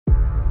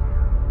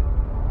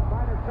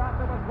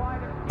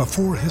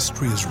Before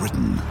history is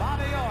written,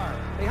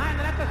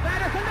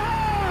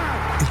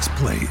 it's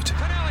played.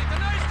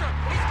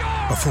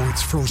 Before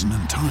it's frozen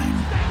in time,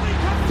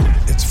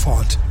 it's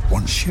fought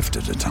one shift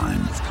at a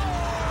time.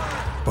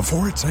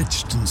 Before it's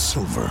etched in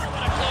silver,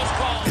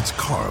 it's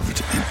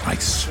carved in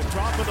ice.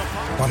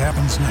 What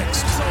happens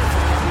next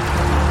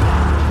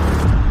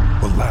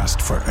will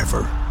last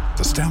forever.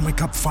 The Stanley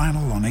Cup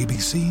Final on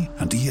ABC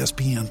and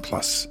ESPN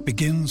Plus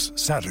begins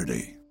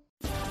Saturday.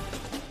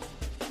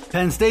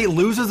 Penn State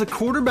loses a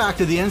quarterback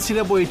to the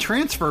NCAA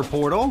transfer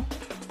portal.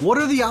 What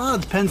are the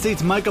odds Penn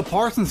State's Micah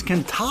Parsons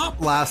can top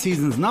last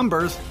season's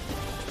numbers?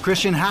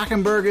 Christian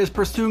Hackenberg is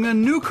pursuing a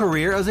new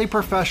career as a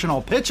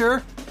professional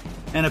pitcher.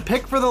 And a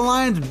pick for the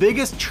Lions'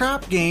 biggest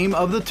trap game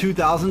of the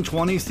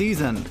 2020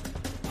 season.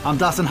 I'm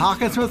Dustin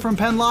Hockensmith from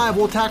Penn Live.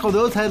 We'll tackle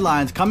those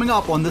headlines coming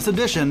up on this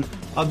edition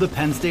of the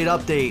Penn State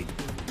Update.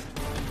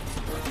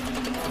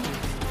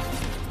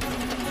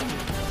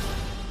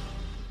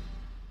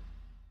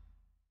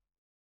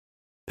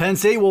 Penn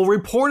State will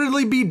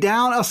reportedly be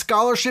down a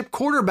scholarship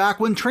quarterback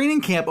when training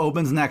camp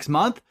opens next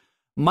month.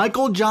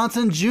 Michael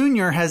Johnson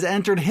Jr. has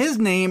entered his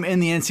name in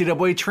the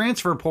NCAA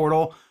transfer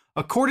portal,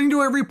 according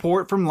to a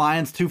report from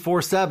Lions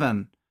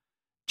 247.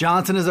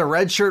 Johnson is a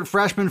redshirt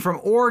freshman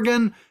from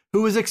Oregon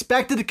who is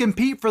expected to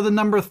compete for the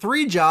number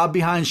 3 job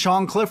behind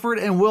Sean Clifford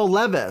and Will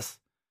Levis.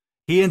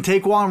 He and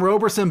Taquan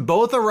Roberson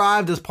both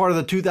arrived as part of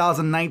the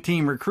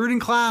 2019 recruiting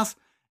class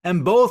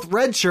and both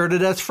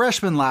redshirted as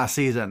freshmen last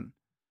season.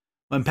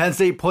 When Penn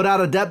State put out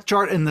a depth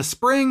chart in the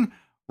spring,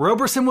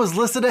 Roberson was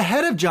listed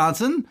ahead of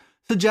Johnson,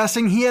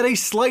 suggesting he had a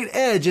slight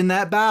edge in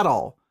that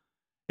battle.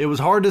 It was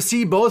hard to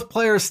see both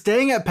players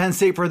staying at Penn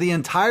State for the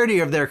entirety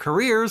of their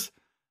careers.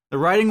 The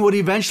writing would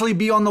eventually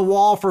be on the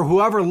wall for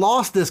whoever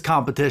lost this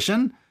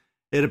competition.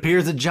 It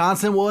appears that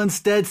Johnson will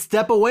instead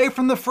step away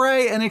from the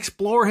fray and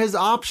explore his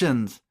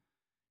options.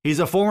 He's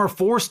a former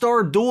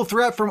 4-star dual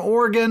threat from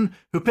Oregon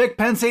who picked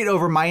Penn State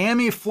over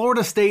Miami,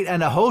 Florida State,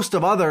 and a host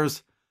of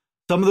others.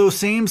 Some of those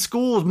same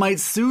schools might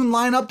soon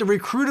line up to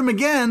recruit him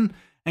again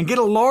and get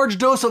a large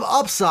dose of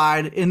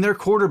upside in their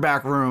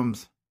quarterback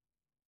rooms.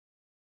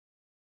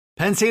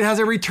 Penn State has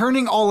a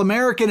returning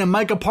All-American in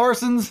Micah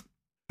Parsons,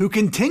 who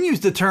continues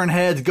to turn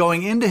heads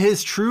going into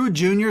his true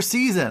junior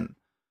season.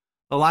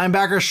 The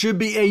linebacker should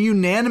be a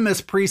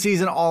unanimous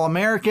preseason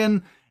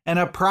All-American and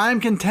a prime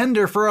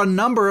contender for a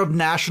number of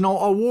national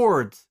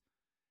awards.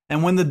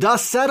 And when the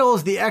dust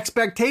settles, the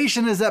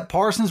expectation is that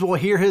Parsons will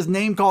hear his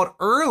name called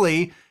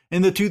early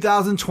in the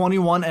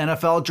 2021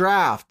 NFL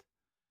Draft.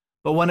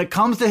 But when it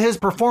comes to his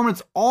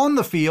performance on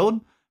the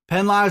field,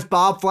 Penn Live's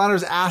Bob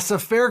Flanders asks a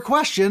fair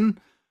question: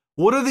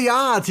 what are the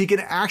odds he can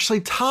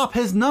actually top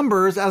his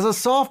numbers as a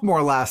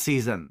sophomore last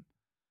season?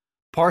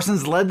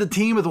 Parsons led the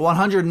team with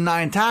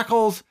 109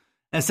 tackles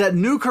and set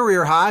new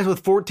career highs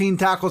with 14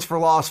 tackles for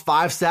loss,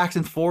 5 sacks,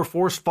 and 4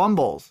 forced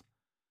fumbles.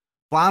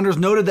 Flounders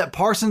noted that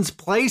Parsons'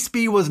 play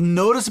speed was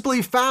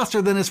noticeably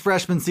faster than his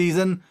freshman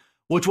season,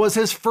 which was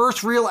his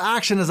first real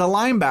action as a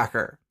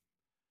linebacker.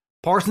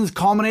 Parsons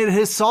culminated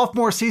his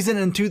sophomore season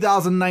in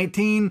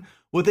 2019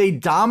 with a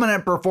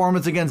dominant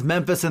performance against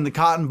Memphis in the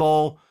Cotton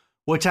Bowl,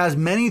 which has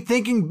many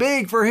thinking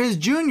big for his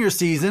junior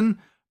season,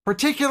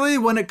 particularly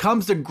when it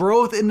comes to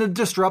growth in the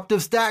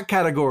disruptive stat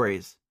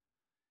categories.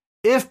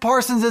 If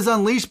Parsons is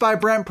unleashed by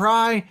Brent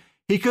Pry,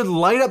 he could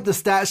light up the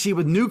stat sheet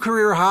with new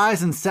career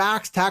highs in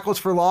sacks, tackles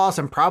for loss,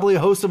 and probably a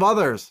host of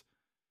others.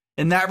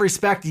 In that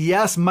respect,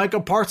 yes,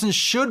 Micah Parsons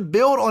should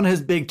build on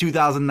his big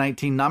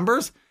 2019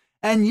 numbers,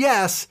 and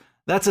yes,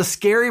 that's a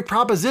scary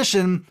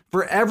proposition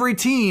for every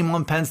team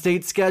on Penn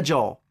State's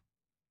schedule.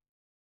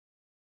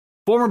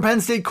 Former Penn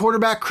State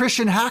quarterback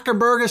Christian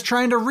Hackenberg is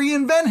trying to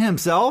reinvent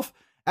himself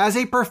as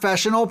a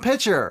professional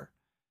pitcher.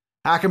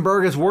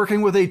 Hackenberg is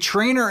working with a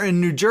trainer in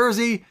New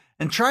Jersey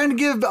and trying to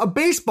give a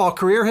baseball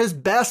career his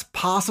best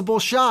possible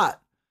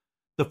shot.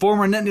 The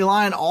former Nittany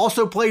Lion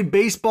also played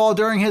baseball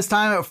during his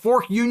time at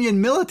Fork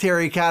Union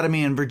Military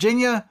Academy in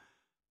Virginia,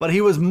 but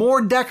he was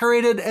more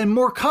decorated and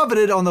more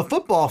coveted on the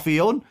football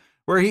field,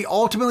 where he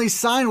ultimately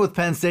signed with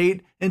Penn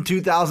State in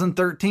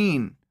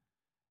 2013.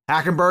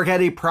 Hackenberg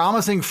had a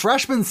promising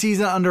freshman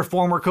season under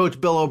former coach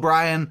Bill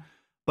O'Brien,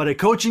 but a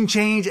coaching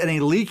change and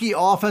a leaky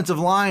offensive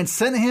line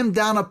sent him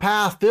down a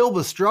path filled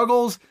with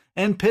struggles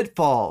and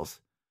pitfalls.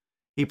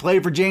 He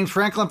played for James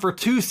Franklin for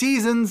 2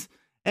 seasons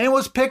and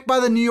was picked by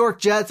the New York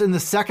Jets in the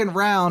second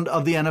round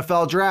of the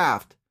NFL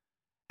Draft.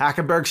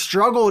 Hackenberg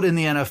struggled in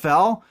the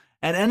NFL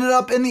and ended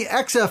up in the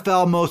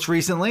XFL most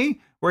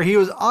recently, where he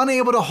was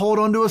unable to hold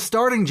on to a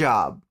starting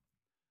job.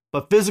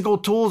 But physical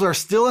tools are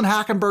still in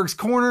Hackenberg's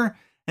corner,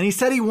 and he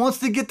said he wants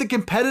to get the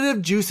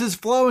competitive juices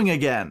flowing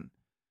again.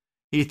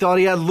 He thought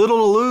he had little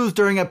to lose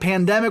during a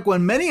pandemic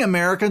when many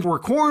Americans were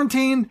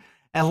quarantined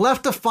and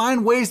left to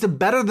find ways to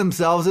better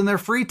themselves in their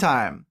free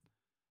time.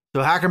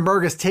 So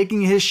Hackenberg is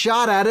taking his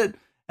shot at it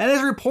and is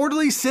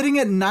reportedly sitting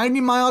at 90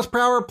 miles per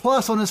hour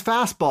plus on his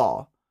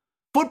fastball.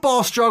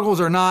 Football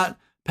struggles or not,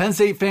 Penn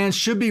State fans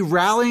should be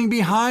rallying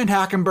behind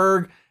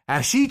Hackenberg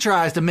as he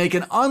tries to make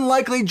an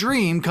unlikely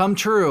dream come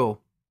true.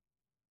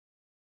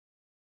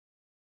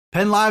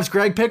 Penn Live's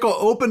Greg Pickle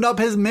opened up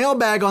his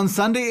mailbag on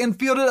Sunday and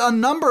fielded a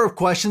number of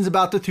questions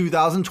about the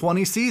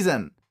 2020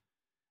 season.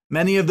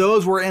 Many of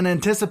those were in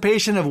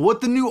anticipation of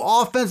what the new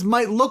offense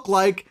might look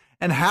like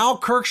and how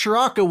Kirk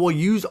Ciarrocca will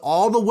use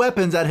all the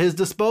weapons at his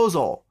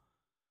disposal.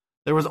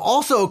 There was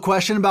also a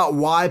question about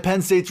why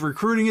Penn State's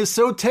recruiting is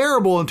so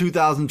terrible in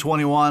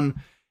 2021,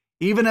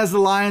 even as the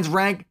Lions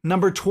rank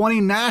number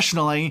 20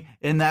 nationally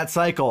in that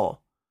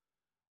cycle.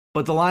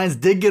 But the Lions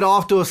did get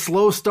off to a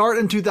slow start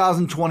in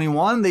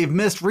 2021. They've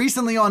missed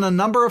recently on a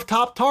number of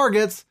top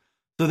targets,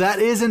 so that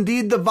is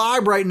indeed the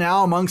vibe right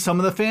now among some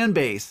of the fan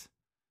base.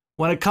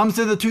 When it comes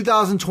to the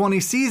 2020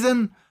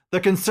 season, the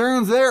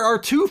concerns there are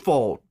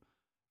twofold.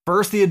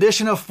 First, the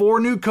addition of 4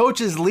 new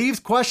coaches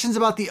leaves questions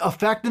about the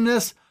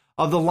effectiveness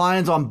of the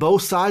Lions on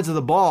both sides of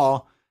the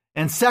ball.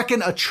 And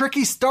second, a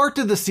tricky start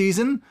to the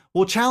season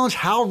will challenge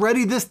how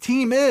ready this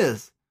team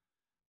is.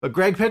 But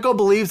Greg Pickle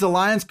believes the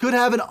Lions could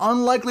have an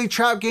unlikely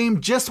trap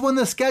game just when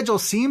the schedule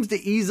seems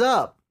to ease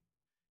up.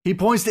 He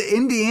points to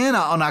Indiana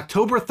on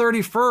October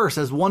 31st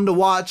as one to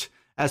watch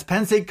as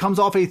Penn State comes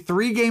off a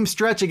 3-game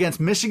stretch against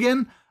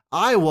Michigan,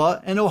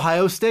 Iowa, and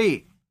Ohio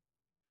State.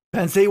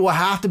 Penn State will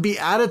have to be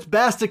at its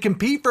best to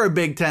compete for a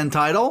Big Ten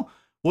title,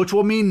 which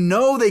will mean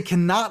no, they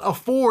cannot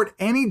afford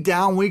any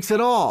down weeks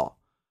at all.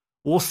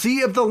 We'll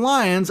see if the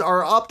Lions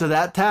are up to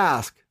that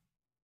task.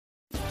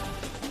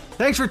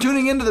 Thanks for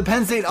tuning in to the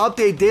Penn State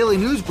Update Daily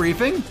News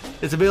Briefing.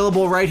 It's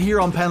available right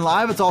here on Penn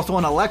Live. It's also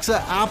on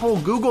Alexa,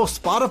 Apple, Google,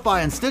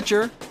 Spotify, and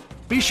Stitcher.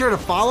 Be sure to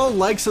follow,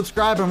 like,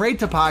 subscribe, and rate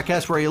the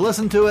podcast where you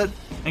listen to it,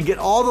 and get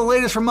all the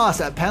latest from us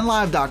at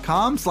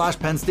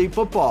PennLive.com/Penn State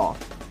Football.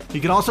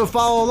 You can also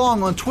follow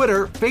along on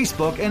Twitter,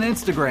 Facebook, and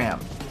Instagram.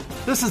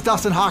 This is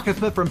Dustin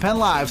Hawkinsmith from Penn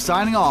Live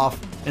signing off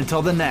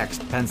until the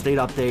next Penn State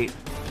Update.